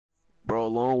bro.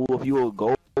 Lone Wolf, you a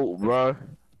goat, bro.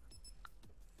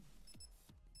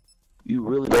 You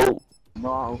really dope.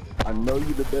 No, I know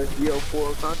you the best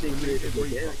BO4 content creator, but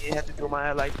damn, you have to do my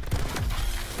head like.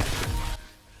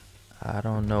 I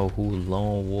don't know who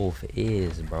Lone Wolf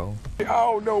is, bro. I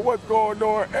don't know what's going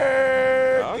on.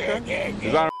 Hey, Okay.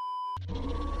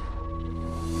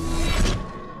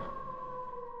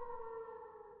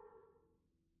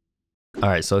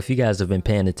 Alright, so if you guys have been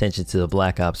paying attention to the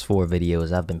Black Ops 4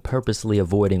 videos, I've been purposely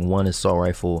avoiding one assault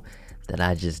rifle that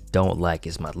I just don't like.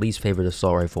 It's my least favorite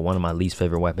assault rifle, one of my least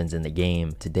favorite weapons in the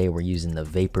game. Today we're using the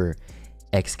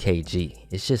VAPR-XKG.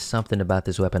 It's just something about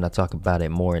this weapon, I'll talk about it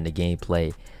more in the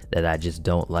gameplay, that I just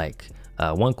don't like.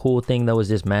 One cool thing though is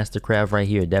this Mastercraft right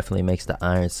here. It definitely makes the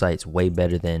iron sights way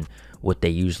better than what they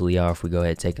usually are. If we go ahead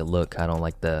and take a look, I don't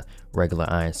like the regular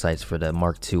iron sights for the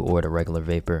Mark II or the regular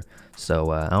Vapor.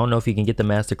 So I don't know if you can get the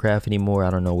Mastercraft anymore.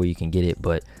 I don't know where you can get it,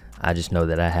 but I just know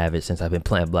that I have it since I've been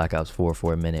playing Black Ops 4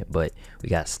 for a minute. But we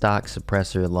got stock,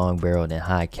 suppressor, long barrel, and then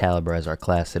high caliber as our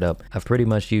class setup. I've pretty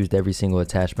much used every single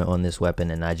attachment on this weapon,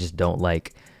 and I just don't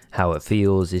like how it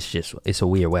feels. It's a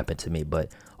weird weapon to me. But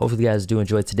hopefully you guys do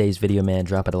enjoy today's video, man.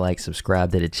 Drop it a like,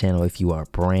 subscribe to the channel if you are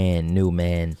brand new,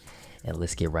 man. And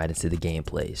let's get right into the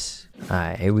gameplays.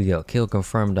 Alright, here we go. Kill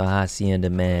confirmed on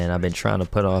Hacienda, man. I've been trying to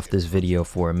put off this video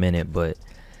for a minute, but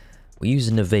we're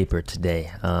using the Vapor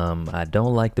today. I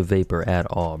don't like the Vapor at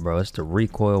all, bro. It's the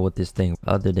recoil with this thing.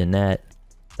 Other than that,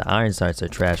 the iron sights are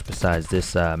trash besides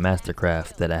this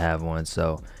Mastercraft that I have on.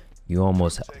 So you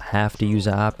almost have to use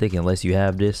an optic unless you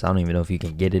have this. I don't even know if you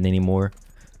can get it anymore.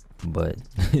 But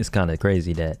it's kind of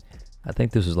crazy that I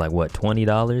think this was like, what,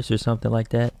 $20 or something like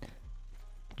that?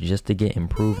 Just to get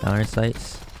improved iron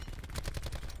sights.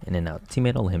 And then now,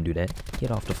 teammate, don't let him do that.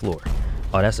 Get off the floor.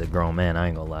 Oh, that's a grown man, I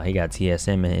ain't gonna lie. He got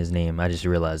TSM in his name. I just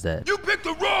realized that. you picked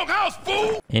the wrong house,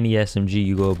 fool! Any SMG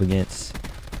you go up against,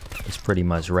 it's pretty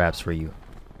much wraps for you.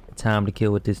 The time to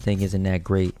kill with this thing isn't that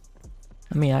great.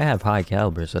 I mean, I have high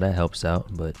caliber, so that helps out,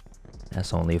 but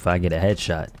that's only if I get a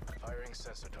headshot.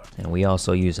 And we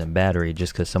also using battery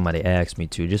just because somebody asked me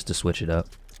to, just to switch it up.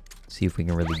 See if we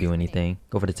can really do anything.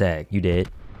 Go for the tag. You did.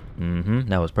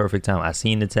 That was perfect time. I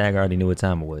seen the tag. I already knew what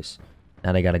time it was.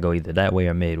 Now they gotta go either that way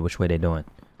or mid. Which way they doing?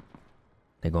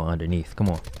 They going underneath. Come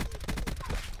on.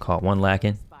 Caught one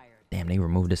lacking. Damn, they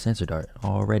removed the sensor dart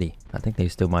already. I think they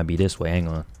still might be this way. Hang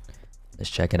on. Let's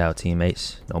check it out,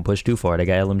 teammates. Don't push too far. They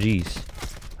got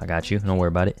LMGs. I got you. Don't worry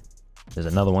about it. There's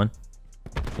another one.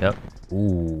 Yep.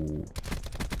 Ooh.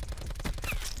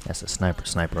 That's a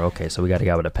sniper. Okay, so we got a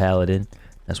guy with a paladin.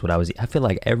 That's what I feel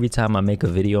like every time I make a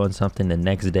video on something the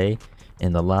next day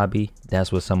in the lobby,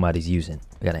 that's what somebody's using.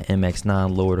 We got an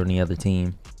MX9 Lord on the other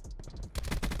team.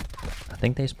 I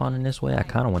think they spawning this way. I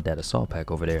kind of want that assault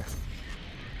pack over there.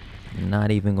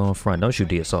 Not even going front. Don't shoot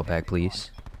the assault pack,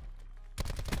 please.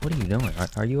 What are you doing?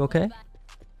 Are you okay?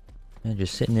 Man,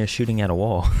 just sitting there shooting at a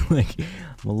wall. Like,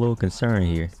 I'm a little concerned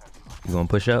here. You gonna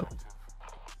push up?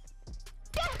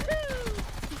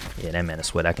 Yeah, that man is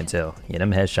sweat, I can tell. Yeah,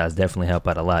 them headshots definitely help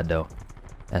out a lot, though.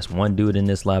 That's one dude in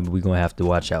this lobby we're going to have to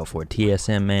watch out for.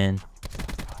 TSM, man.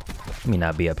 Let me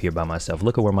not be up here by myself.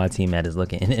 Look at where my team at is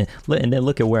looking. And then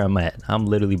look at where I'm at. I'm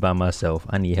literally by myself.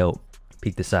 I need help.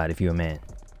 Peek the side if you're a man.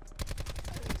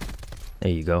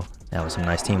 There you go. That was some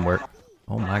nice teamwork.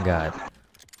 Oh, my God.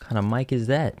 What kind of mic is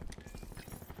that?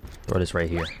 Throw this right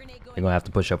here. They're going to have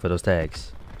to push up for those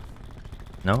tags.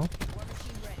 No?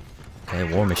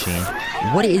 Okay, War Machine.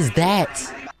 What is that?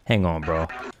 Hang on, bro.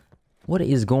 What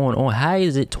is going on? How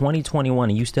is it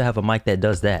 2021 and you still have a mic that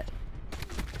does that?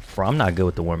 Bro, I'm not good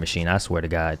with the War Machine, I swear to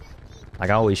God. Like,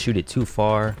 I always shoot it too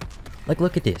far. Like,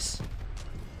 look at this.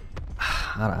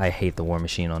 I hate the War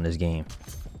Machine on this game.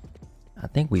 I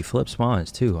think we flip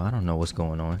spawns too. I don't know what's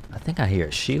going on. I think I hear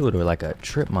a shield or like a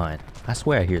trip mine. I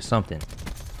swear I hear something.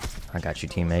 I got you,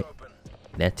 teammate.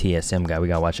 That TSM guy, we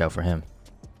gotta watch out for him.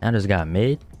 Now this guy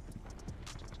mid.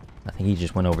 I think he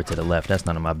just went over to the left. That's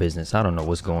none of my business. I don't know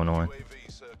what's going on.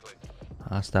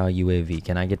 Hostile UAV.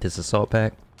 Can I get this assault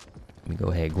pack? Let me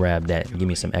go ahead, grab that, and give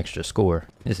me some extra score.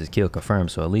 This is kill confirmed,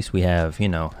 so at least we have, you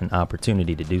know, an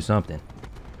opportunity to do something.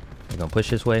 We're gonna push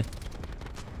this way.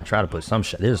 I try to put some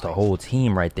shot. There's the whole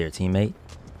team right there, teammate.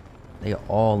 They are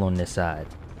all on this side.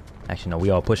 Actually, no,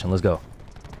 we all pushing. Let's go.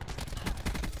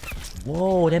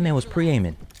 Whoa, that man was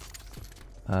pre-aiming.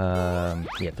 Yeah,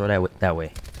 throw that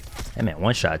way. That man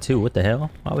one shot too. What the hell?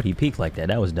 Why would he peek like that?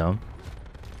 That was dumb.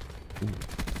 Ooh.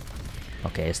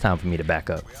 Okay, it's time for me to back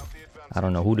up. I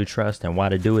don't know who to trust and why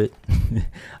to do it.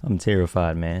 I'm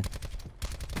terrified, man.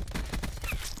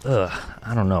 Ugh,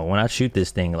 I don't know. When I shoot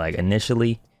this thing, like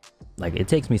initially, like it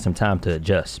takes me some time to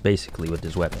adjust basically with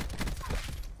this weapon.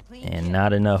 And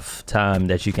not enough time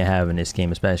that you can have in this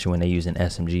game, especially when they're using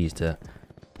SMGs to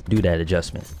do that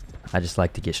adjustment. I just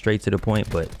like to get straight to the point,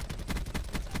 but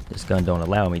this gun don't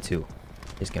allow me to.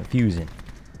 It's confusing.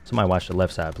 Somebody watch the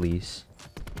left side, please.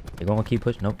 They're gonna keep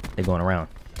pushing. Nope, they're going around.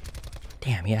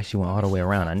 Damn, he actually went all the way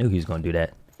around. I knew he was gonna do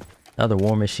that. Another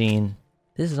war machine.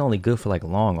 This is only good for like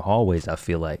long hallways, I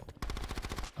feel like.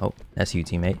 Oh, that's you,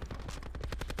 teammate.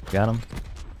 Got him.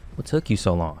 What took you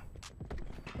so long?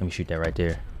 Let me shoot that right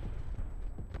there.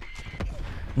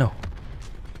 No.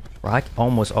 Bro, I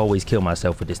almost always kill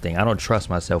myself with this thing. I don't trust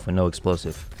myself with no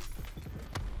explosive.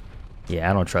 Yeah,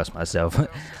 I don't trust myself.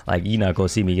 Like, you're not gonna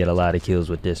see me get a lot of kills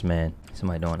with this, man.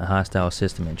 Somebody doing a hostile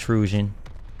system intrusion.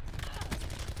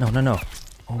 No, no, no.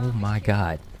 Oh my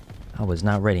god. I was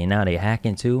not ready. Now they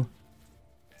hacking too.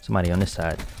 Somebody on this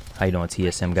side. How you doing,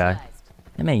 TSM guy?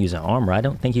 That man using armor. I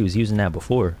don't think he was using that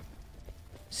before.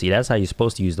 See, that's how you're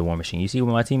supposed to use the war machine. You see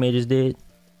what my teammate just did?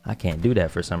 I can't do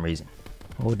that for some reason.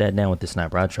 Hold that down with the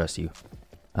sniper. I trust you.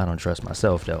 I don't trust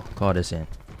myself though. Call this in.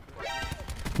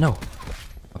 No.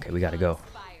 Okay, we gotta go.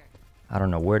 I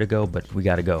don't know where to go, but we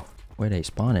gotta go. Where they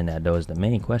spawning at though is the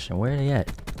main question. Where are they at?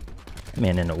 That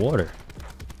man in the water.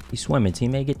 He's swimming,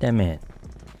 teammate. Get that man.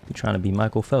 You trying to be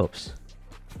Michael Phelps.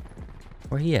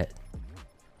 Where he at?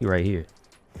 He right here.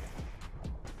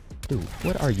 Dude,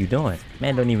 what are you doing?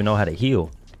 Man don't even know how to heal.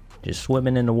 Just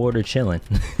swimming in the water, chilling.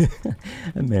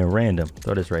 That man random.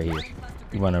 Throw this right here.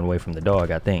 He running away from the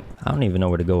dog, I think. I don't even know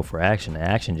where to go for action. The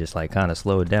action just like kind of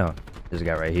slowed down. This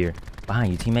guy right here.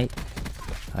 Behind you, teammate.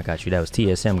 I got you. That was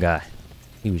TSM guy.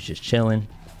 He was just chilling.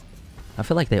 I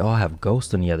feel like they all have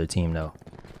ghosts on the other team though.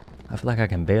 I feel like I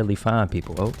can barely find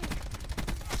people. Oh.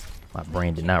 My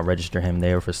brain did not register him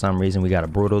there for some reason. We got a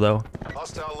brutal though.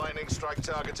 Hostile lightning strike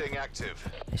targeting active.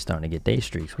 They starting to get day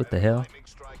streaks. What the hell?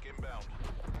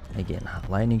 They getting hot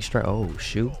lightning strike. Oh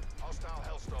shoot.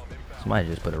 Somebody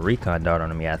just put a recon dart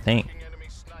on me, I think.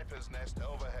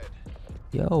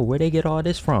 Yo, where they get all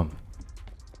this from?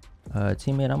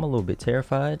 Teammate, I'm a little bit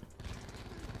terrified.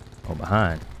 Oh,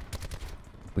 behind.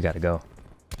 We gotta go.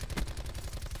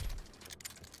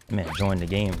 Man, join the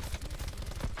game.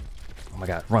 Oh my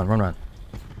god, run, run, run.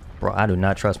 Bro, I do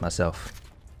not trust myself.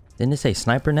 Didn't it say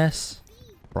sniper nest?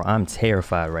 Bro, I'm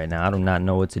terrified right now. I do not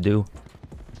know what to do.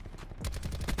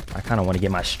 I kind of want to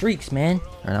get my streaks, man.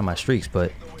 Or not my streaks,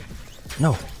 but...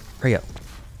 No, hurry up.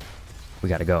 We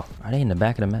gotta go. Are they in the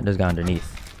back of the map? There's a guy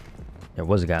underneath. There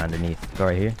was a guy underneath. Go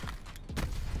right here.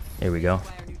 There we go.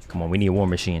 Come on, we need a war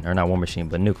machine. Or not war machine,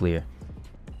 but nuclear.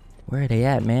 Where are they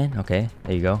at, man? Okay,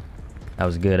 there you go. That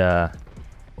was good,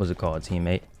 what's it called,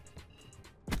 teammate?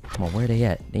 Come on, where are they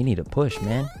at? They need a push,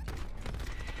 man.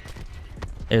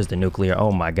 There's the nuclear.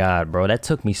 Oh my god, bro. That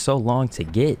took me so long to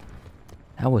get.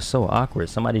 That was so awkward.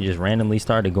 Somebody just randomly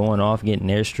started going off, getting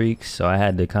their streaks, so I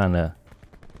had to kind of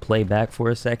play back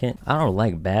for a second. I don't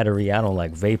like battery. I don't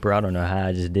like vapor. I don't know how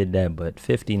I just did that, but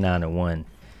 59-1.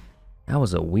 That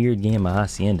was a weird game of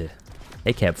Hacienda.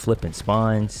 They kept flipping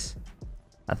spawns.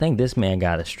 I think this man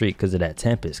got a streak because of that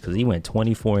Tempest, because he went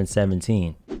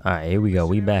 24-17. All right, here we go.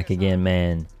 We back again,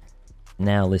 man.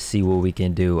 Now let's see what we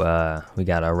can do. We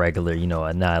got our regular, you know,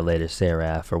 Annihilator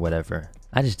Seraph or whatever.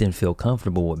 I just didn't feel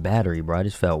comfortable with battery, bro. I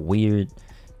just felt weird.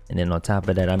 And then on top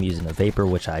of that, I'm using a vapor,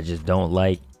 which I just don't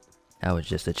like. That was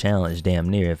just a challenge, damn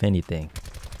near, if anything.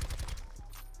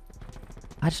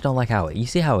 I just don't like how it, you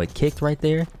see how it kicked right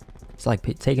there? It's like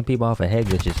taking people off a head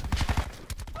glitches.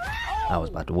 I was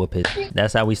about to whoop it.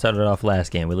 That's how we started off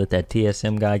last game. We let that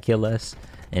TSM guy kill us,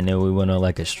 and then we went on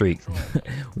like a streak.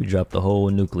 We dropped the whole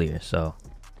nuclear, so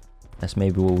that's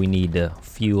maybe what we need to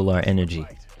fuel our energy.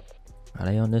 Are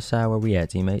they on this side? Where we at,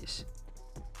 teammates?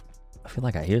 I feel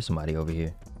like I hear somebody over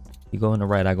here. You go on the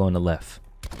right, I go on the left.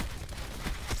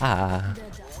 Ah,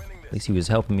 at least he was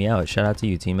helping me out. Shout out to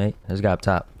you, teammate. There's a guy up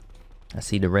top. I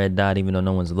see the red dot even though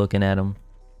no one's looking at him.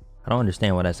 I don't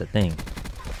understand why that's a thing.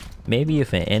 Maybe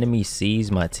if an enemy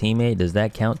sees my teammate, does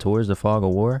that count towards the fog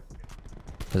of war?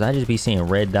 Because I just be seeing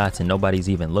red dots and nobody's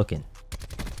even looking.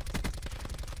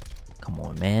 Come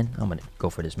on, man. I'm going to go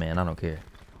for this, man. I don't care.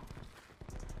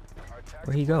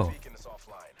 Where'd he go?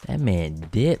 That man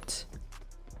dipped.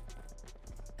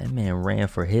 That man ran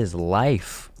for his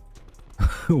life.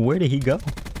 Where did he go?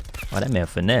 Oh, that man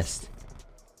finessed.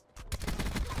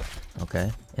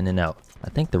 Okay, in and out. I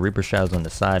think the Reaper Shroud's on the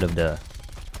side of the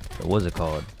what's it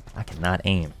called? I cannot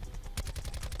aim.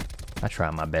 I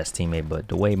tried my best, teammate, but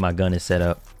the way my gun is set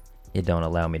up, it don't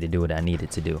allow me to do what I needed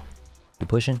to do. You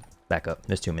pushing? Back up.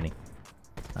 There's too many.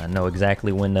 I know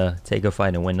exactly when to take a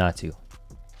fight and when not to.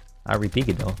 I repeat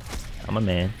it though. I'm a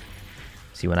man.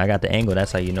 See, when I got the angle,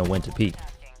 that's how you know when to peek.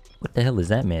 What the hell is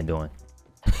that man doing?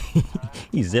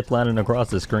 He's ziplining across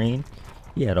the screen.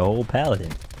 He had a whole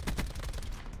paladin.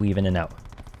 Weave in and out.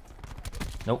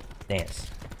 Nope. Dance.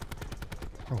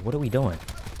 Bro, what are we doing?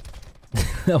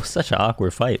 That was such an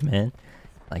awkward fight, man.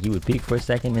 Like, he would peek for a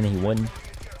second and then he wouldn't.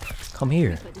 Come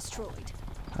here.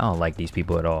 I don't like these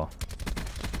people at all.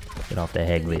 Get off that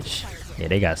head glitch. Yeah,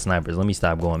 they got snipers. Let me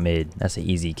stop going mid. That's an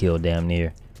easy kill damn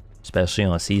near. Especially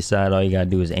on Seaside, all you gotta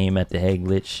do is aim at the head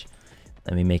glitch.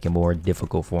 Let me make it more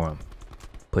difficult for him.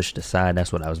 Push the side,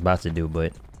 that's what I was about to do,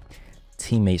 but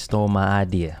teammate stole my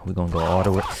idea. We're gonna go all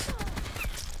the way.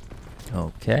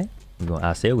 Okay.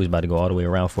 I said we was about to go all the way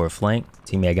around for a flank.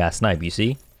 Teammate got sniped, you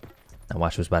see? Now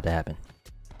watch what's about to happen.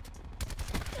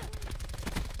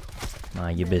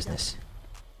 Mind your business.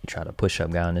 You try to push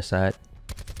up guy on this side.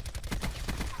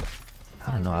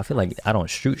 I don't know, I feel like I don't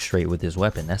shoot straight with this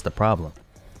weapon. That's the problem.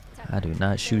 I do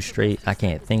not shoot straight. I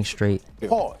can't think straight.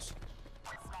 Pause.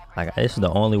 Like, this is the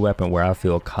only weapon where I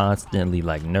feel constantly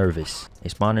like nervous. They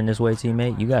spawning this way,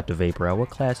 teammate. You got the Vapor out. What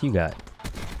class you got?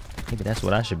 Maybe that's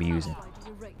what I should be using.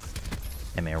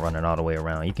 That man running all the way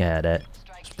around. You can have that.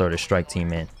 Just throw the strike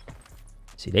team in.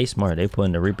 See, they smart. They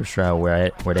putting the Reaper Shroud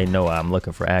where they know I'm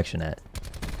looking for action at.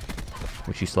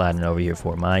 What you sliding over here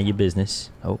for? Mind your business.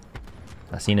 Oh,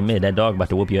 I seen the mid. That dog about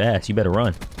to whoop your ass. You better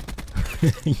run.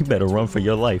 You better run for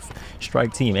your life.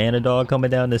 Strike team and a dog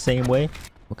coming down the same way.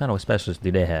 What kind of specialists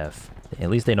do they have? At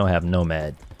least they don't have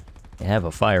Nomad. They have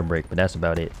a fire break, but that's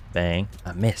about it. Bang.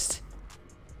 I missed.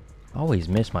 I always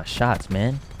miss my shots,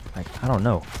 man. Like, I don't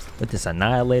know. With this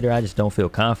Annihilator, I just don't feel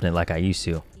confident like I used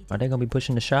to. Are they gonna be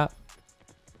pushing the shop?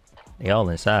 They all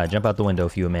inside. Jump out the window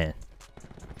if you a man.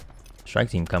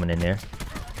 Strike team coming in there.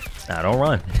 Nah, don't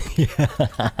run.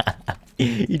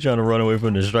 He trying to run away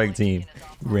from the strike team. He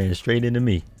ran straight into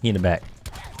me. He in the back.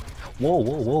 Whoa,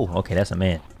 whoa, whoa. Okay, that's a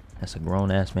man. That's a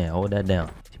grown-ass man. Hold that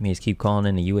down. Teammates keep calling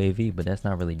in the UAV, but that's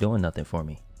not really doing nothing for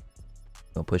me.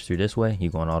 Gonna push through this way. You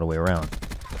going all the way around.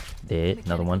 Dead.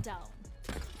 Another one.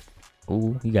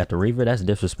 Ooh, you got the Reaver. That's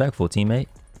disrespectful, teammate.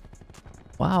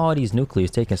 Why are all these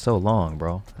nuclears taking so long,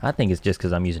 bro? I think it's just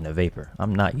because I'm using the Vapor.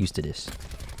 I'm not used to this.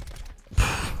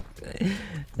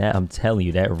 That, I'm telling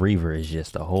you, that Reaver is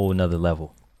just a whole nother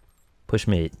level. Push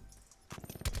mid.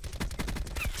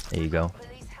 There you go.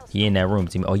 He in that room,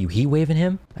 team. Oh, you heat waving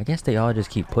him? I guess they all just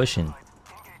keep pushing.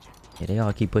 Yeah, they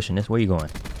all keep pushing this. Where you going?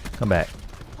 Come back.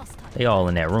 They all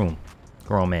in that room.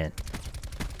 Grown man.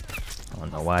 I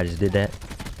don't know why I just did that.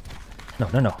 No,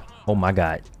 no, no. Oh my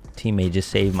god. Teammate just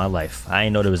saved my life. I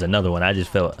didn't know there was another one. I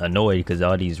just felt annoyed because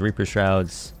all these Reaper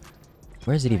Shrouds.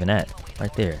 Where is it even at?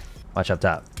 Right there. Watch up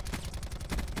top.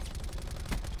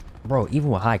 Bro, even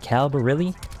with high caliber,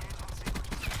 really?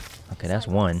 Okay, that's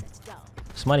one.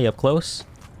 Somebody up close?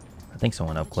 I think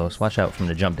someone up close. Watch out from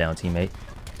the jump down, teammate.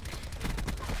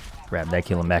 Grab that,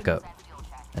 kill him back up.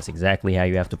 That's exactly how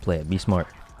you have to play it. Be smart.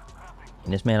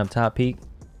 And this man up top peek.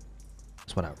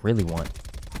 That's what I really want.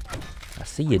 I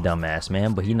see you, dumbass,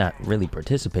 man, but he not really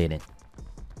participating.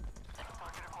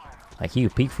 Like, he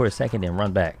would peek for a second and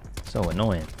run back. So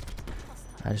annoying.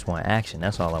 I just want action.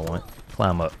 That's all I want.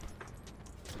 Climb up.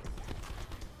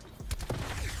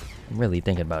 I'm really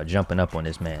thinking about jumping up on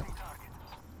this man.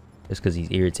 Just because he's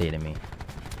irritating me.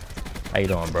 How you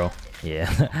doing, bro?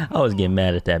 Yeah, I was getting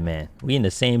mad at that man. We in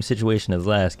the same situation as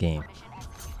last game.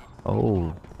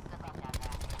 Oh.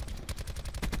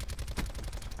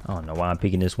 I don't know why I'm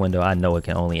peeking this window. I know it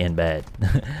can only end bad.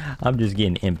 I'm just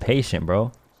getting impatient,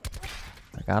 bro.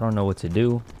 Like, I don't know what to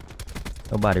do.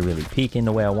 Nobody really peeking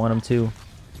the way I want them to.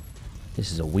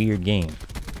 This is a weird game.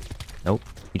 Nope.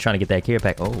 He trying to get that care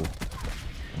pack. Oh.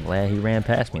 I'm glad he ran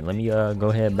past me. Let me go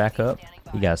ahead and back up.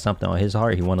 He got something on his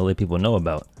heart he want to let people know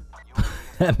about.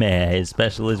 That man, his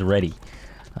specialist ready.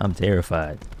 I'm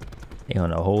terrified. They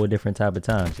on a whole different type of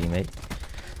time, teammate.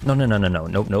 No, no, no, no, no.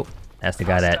 Nope, nope. That's the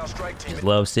guy that just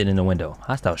loves sitting in the window.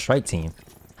 Hostile strike team.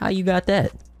 How you got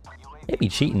that? They be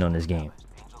cheating on this game.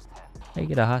 How you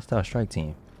get a hostile strike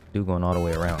team? Dude going all the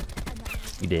way around.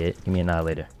 You did. Give me an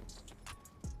annihilator.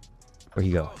 Where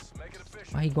he go?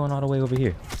 Why he going all the way over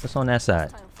here? What's on that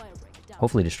side?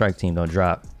 Hopefully the strike team don't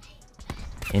drop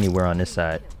anywhere on this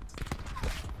side.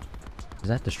 Is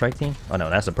that the strike team? Oh no,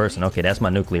 that's a person. Okay, that's my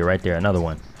nuclear right there. Another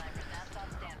one.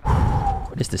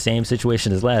 It's the same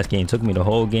situation as last game. Took me the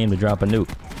whole game to drop a nuke.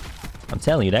 I'm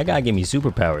telling you, that guy gave me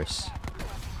superpowers.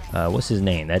 What's his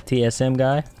name? That TSM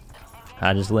guy?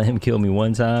 I just let him kill me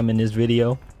one time in this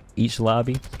video. Each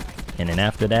lobby. And then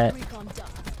after that...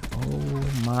 Oh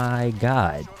my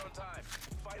god.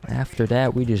 After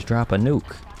that, we just drop a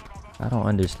nuke. I don't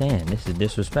understand. This is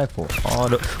disrespectful.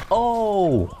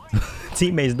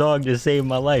 Teammate's dog just saved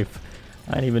my life.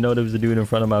 I didn't even know there was a dude in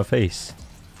front of my face.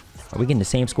 Are we getting the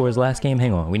same score as last game?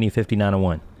 Hang on. We need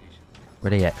 59-1. Where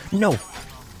they at? No!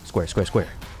 Square, square, square.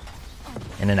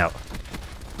 In and out.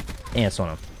 Ants on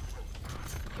them.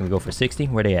 Can we go for 60?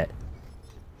 Where they at?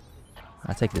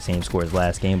 I'll take the same score as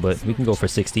last game, but we can go for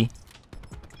 60.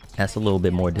 That's a little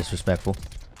bit more disrespectful.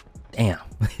 Damn.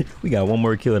 We got one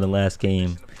more kill in the last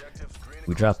game.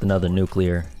 We dropped another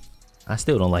nuclear. I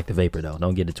still don't like the VAPR though.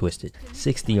 Don't get it twisted.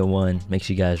 60-1. Make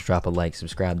sure you guys drop a like.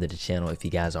 Subscribe to the channel if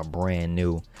you guys are brand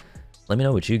new. Let me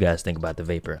know what you guys think about the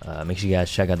VAPR. Make sure you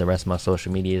guys check out the rest of my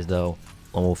social medias though.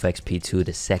 LoneWolfXP2,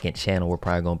 the second channel. We're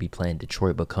probably going to be playing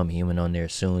Detroit Become Human on there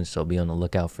soon, so be on the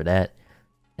lookout for that.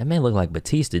 That man look like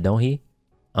Batista, don't he?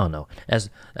 I don't know. That's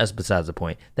besides the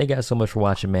point. Thank you guys so much for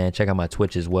watching, man. Check out my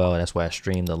Twitch as well. That's where I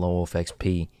stream the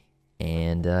LoneWolfXP.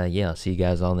 And yeah, I'll see you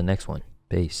guys on the next one.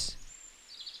 Peace.